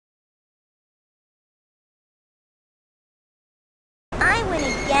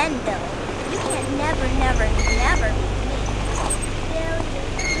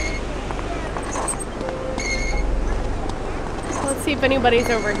if anybody's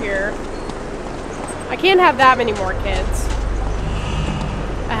over here. I can't have that many more kids.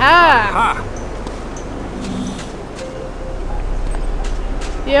 Aha! Aha!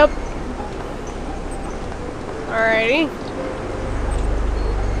 Yep. Alrighty.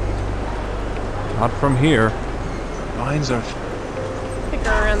 Not from here. Mines are... Pick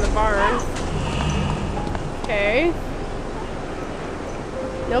her around the barn. Okay.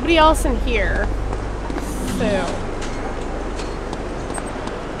 Nobody else in here. So.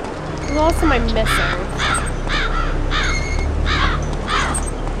 Who else am I missing?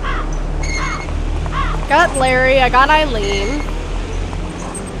 Got Larry, I got Eileen.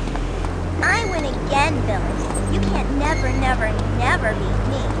 I win again, Billy. You can't never beat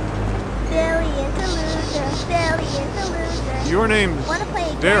me. Billy is a loser. Billy is a loser. Your name's Wanna play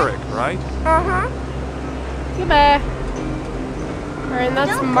again? Derek, right? Uh-huh. Goodbye. Alright, and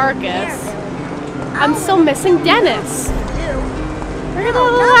that's Don't Marcus. compare, Billy. I'm still missing Dennis. Where did the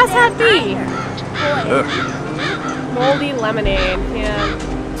last hat be? Ugh. Moldy lemonade.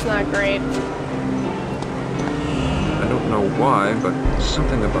 Yeah, it's not great. I don't know why, but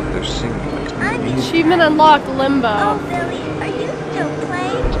something about their singing makes me uneasy. Achievement unlocked, Limbo. Oh, Billy, are you still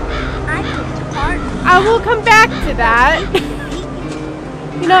playing? I took part. I will come back to that.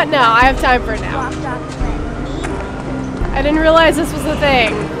 You know what? No, I have time for it now. Walked off playing. I didn't realize this was a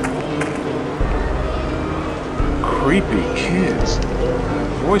thing. Creepy kids.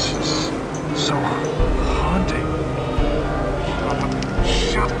 Voices so haunting.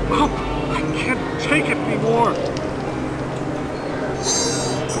 Shut up! I can't take it anymore.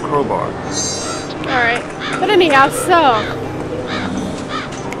 Crowbar. Alright. But anyhow, so.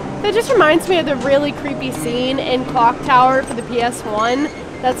 That just reminds me of the really creepy scene in Clock Tower for the PS1.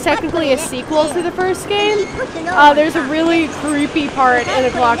 That's technically a sequel to the first game. There's a really creepy part in the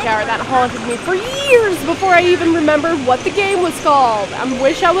Clock Tower that haunted me for years before I even remembered what the game was called. I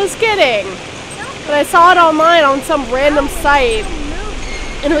wish I was kidding. But I saw it online on some random site.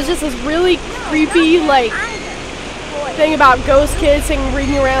 And it was just this really creepy, like, thing about ghost kids singing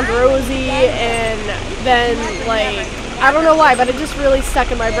Ring Around Rosie, and then, like, I don't know why, but it just really stuck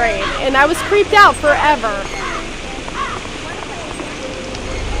in my brain. And I was creeped out forever.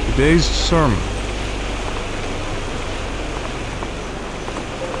 Today's sermon.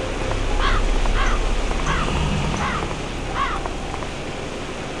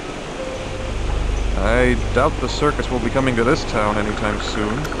 I doubt the circus will be coming to this town anytime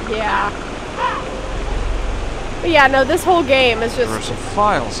soon. Yeah. But yeah, no, this whole game is There are just, some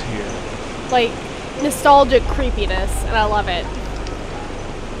files here. like, nostalgic creepiness, and I love it.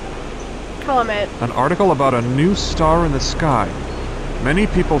 Comment. An article about a new star in the sky. Many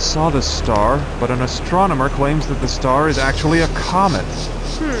people saw this star, but an astronomer claims that the star is actually a comet.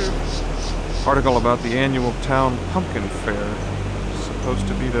 Article about the annual town pumpkin fair. Supposed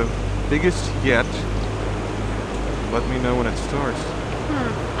to be the biggest yet. Let me know when it starts.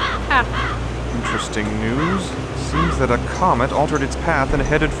 Ah. Interesting news. Seems that a comet altered its path and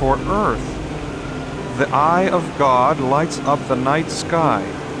headed for Earth. The eye of God lights up the night sky.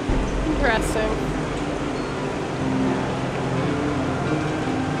 Interesting.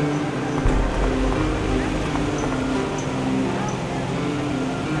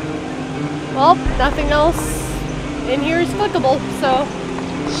 Well, nothing else in here is clickable, so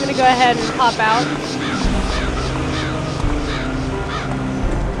I'm gonna go ahead and pop out.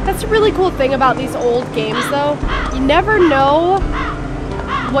 That's a really cool thing about these old games, though. You never know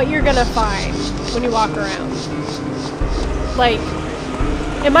what you're gonna find when you walk around. Like,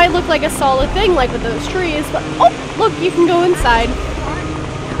 it might look like a solid thing, like with those trees, but oh, look, you can go inside.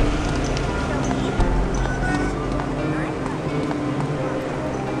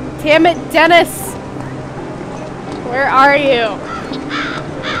 Damn it, Dennis! Where are you?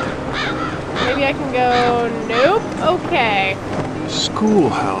 Maybe I can go... Nope? Okay.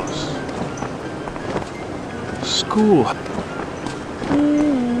 Schoolhouse. School.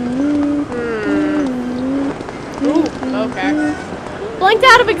 Ooh, okay. Blanked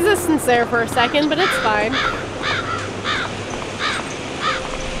out of existence there for a second, but it's fine.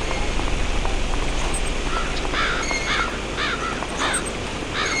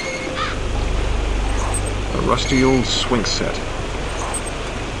 A rusty old swing set.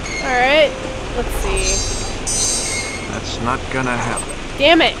 Alright, let's see. That's not gonna happen.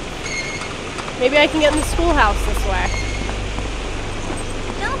 Damn it! Maybe I can get in the schoolhouse this way.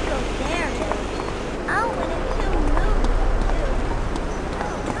 Don't go there, Billy. I'll win it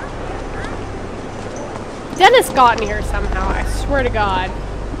too. Dennis got in here somehow, I swear to God.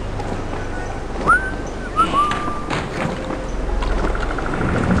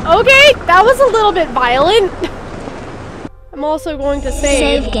 Okay, that was a little bit violent. I'm also going to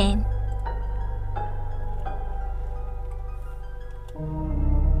save. Save game.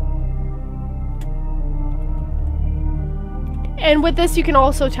 And with this, you can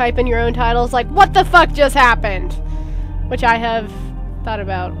also type in your own titles, like, what the fuck just happened? Which I have thought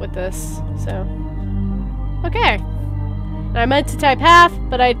about with this, so. Okay. And I meant to type half,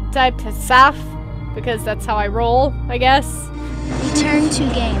 but I typed saf, because that's how I roll, I guess. Return to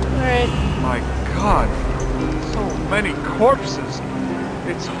game. Alright. My God, so many corpses.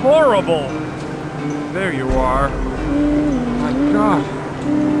 It's horrible. There you are. My God,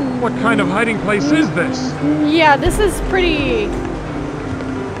 what kind of hiding place is this? Yeah, this is pretty...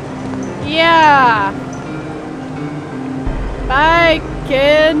 Yeah. Bye,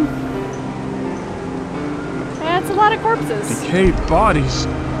 kid. That's a lot of corpses. Decayed bodies.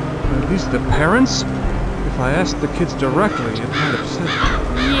 Are these the parents? If I asked the kids directly, it might upset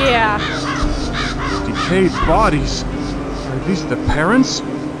them. Yeah. Decayed bodies. Are these the parents?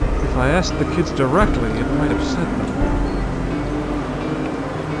 If I asked the kids directly, it might upset them.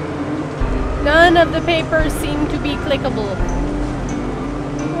 None of the papers seem to be clickable.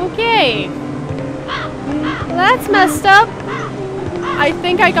 Okay. Well, that's messed up. I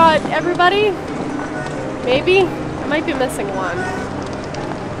think I got everybody. Maybe? I might be missing one.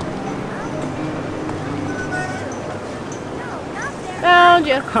 Found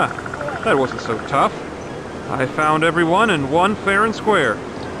you. Huh. That wasn't so tough. I found everyone in one fair and square.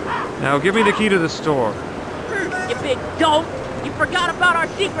 Now give me the key to the store. You big dope! You forgot about our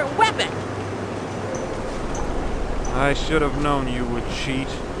secret weapon! I should have known you would cheat.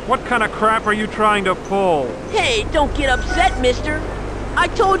 What kind of crap are you trying to pull? Hey, don't get upset, mister. I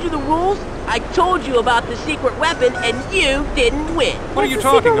told you the rules. I told you about the secret weapon, and you didn't win. What are you What's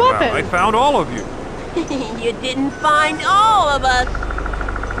the talking secret about? weapon? I found all of you. You didn't find all of us.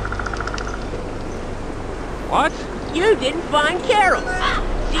 What? You didn't find Carol.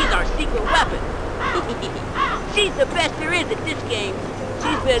 She's our secret weapon. She's the best there is at this game.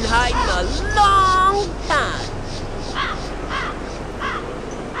 She's been hiding a long time.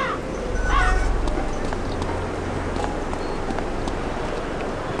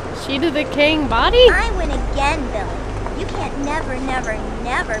 She the decaying body? I win again, Billy. You can't never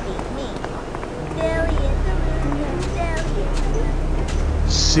beat me. Billy is a loser. Billy is a loser.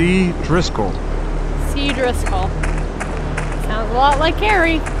 C. Driscoll. C. Driscoll. Sounds a lot like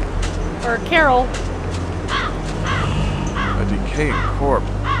Carrie. Or Carol. A decaying corpse.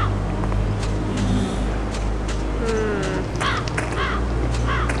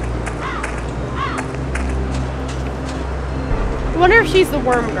 I wonder if she's the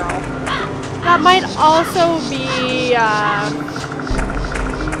worm girl. That might also be,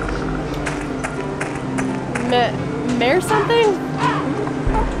 Mare something?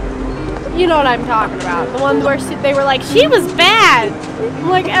 You know what I'm talking about. The one where they were like, she was bad! I'm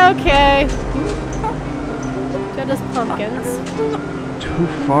like, okay. They're just pumpkins. Too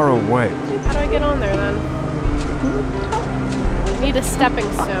far away. How do I get on there then? I need a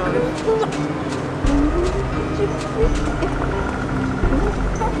stepping stone.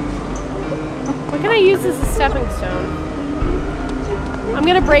 What can I use as a stepping stone? I'm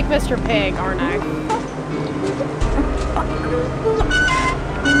gonna break Mr. Pig, aren't I?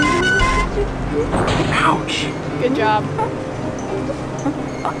 Ouch! Good job.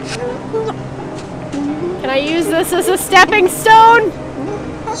 Can I use this as a stepping stone?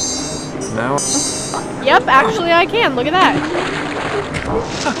 Now, Yep, actually I can. Look at that.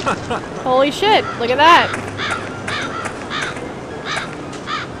 Holy shit, look at that.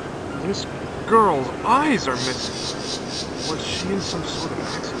 this girl's eyes are missing. Was she in some sort of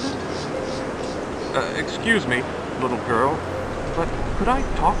accident? Excuse me, little girl, but could I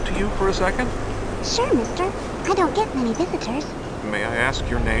talk to you for a second? Sure, mister. I don't get many visitors. May I ask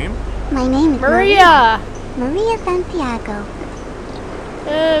your name? My name is Maria! Maria Santiago.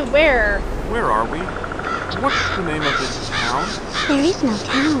 Where? Where are we? What's the name of this town? There is no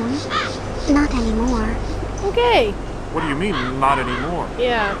town. Not anymore. Okay. What do you mean, not anymore?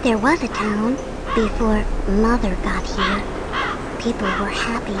 Yeah. There was a town before Mother got here. People were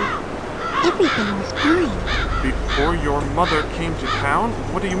happy. Everything was fine. Before your mother came to town?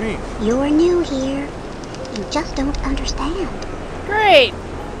 What do you mean? You're new here. You just don't understand. Great.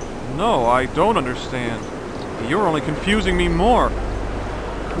 No, I don't understand. You're only confusing me more.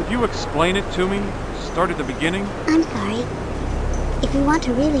 Could you explain it to me? Start at the beginning? I'm sorry. If you want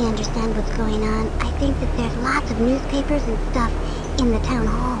to really understand what's going on, I think that there's lots of newspapers and stuff in the town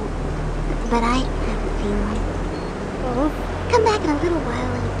hall. But I haven't seen one. Oh. Come back in a little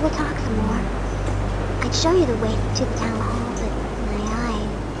while and we'll talk some more. I'd show you the way to the town hall, but my eyes...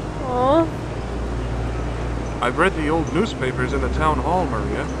 Oh. I've read the old newspapers in the town hall,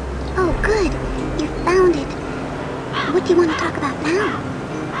 Maria. Oh, good. You found it. What do you want to talk about now?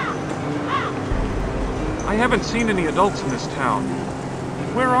 I haven't seen any adults in this town.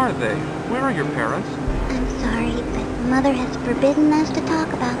 Where are they? Where are your parents? I'm sorry, but Mother has forbidden us to talk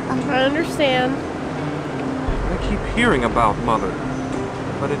about them. I understand. I keep hearing about Mother,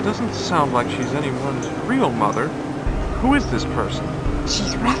 but it doesn't sound like she's anyone's real mother. Who is this person?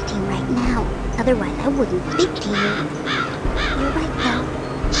 She's resting right now. Otherwise, I wouldn't speak to you. You're right, though.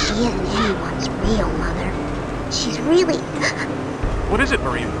 She isn't anyone's real mother. She's really... What is it,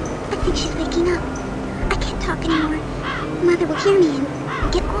 Maria? I think she's waking up. I can't talk anymore. Mother will hear me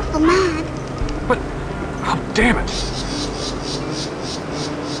and get awful mad. But... oh, damn it!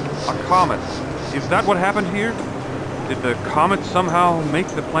 A comet. Is that what happened here? Did the comet somehow make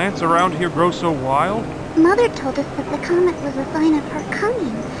the plants around here grow so wild? Mother told us that the comet was a sign of her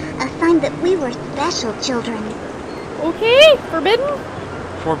coming. A sign that we were special children. Okay, forbidden?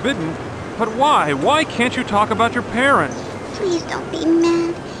 Forbidden? But why? Why can't you talk about your parents? Please don't be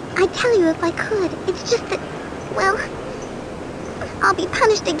mad. I'd tell you if I could. It's just that, well, I'll be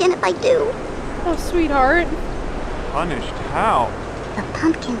punished again if I do. Oh, sweetheart. Punished? How? The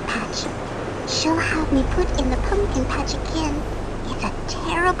pumpkin patch. She'll have me put in the pumpkin patch again. It's a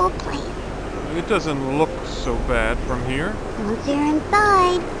terrible place. It doesn't look so bad from here. Once you're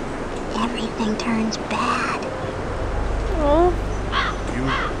inside, everything turns bad. Oh,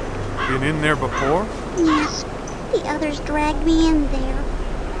 You've been in there before? Yes, the others dragged me in there.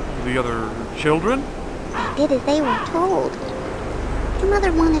 The other children? They did as they were told.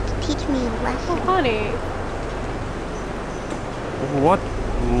 Mother wanted to teach me a lesson. honey. What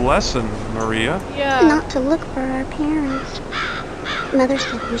lesson, Maria? Yeah. Not to look for our parents. Mother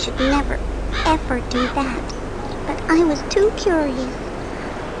said we should never, ever do that. But I was too curious.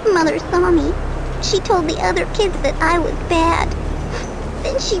 Mother saw me. She told the other kids that I was bad.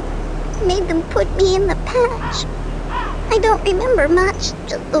 Then she made them put me in the patch. I don't remember much,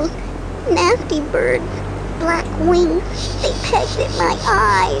 just those nasty birds, black wings. They pecked at my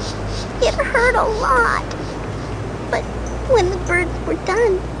eyes. It hurt a lot. But when the birds were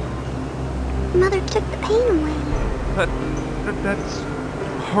done, Mother took the pain away. That's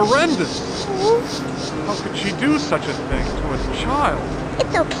horrendous. How could she do such a thing to a child?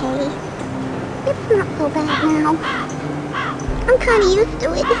 It's okay. It's not so bad now. I'm kind of used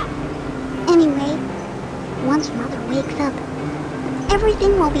to it. Anyway, once Mother wakes up,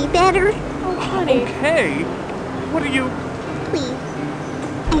 everything will be better. Oh, honey. Okay. What are you... Please,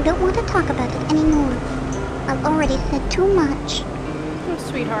 I don't want to talk about it anymore. I've already said too much. Oh,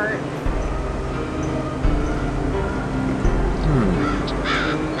 sweetheart.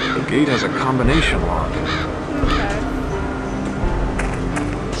 The gate has a combination lock. Okay.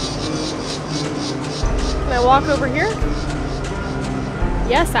 Can I walk over here?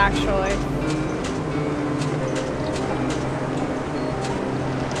 Yes, actually.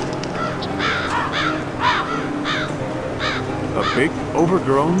 A big,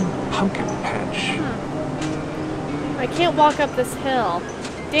 overgrown pumpkin patch. I can't walk up this hill.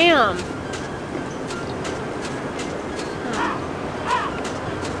 Damn.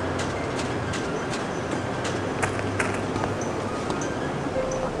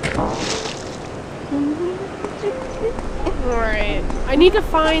 Alright. I need to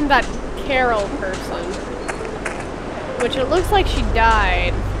find that Carol person. Which it looks like she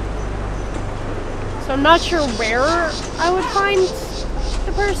died. So I'm not sure where I would find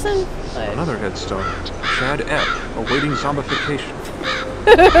the person. But... Another headstone. Chad F. awaiting zombification.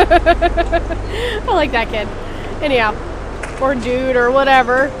 I like that kid. Anyhow. Or dude or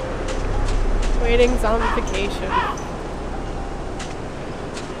whatever. Waiting zombification.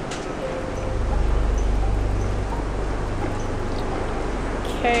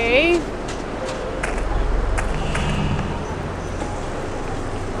 Okay.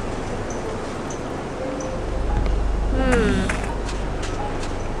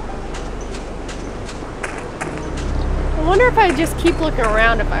 I wonder if I just keep looking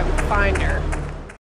around if I would find her.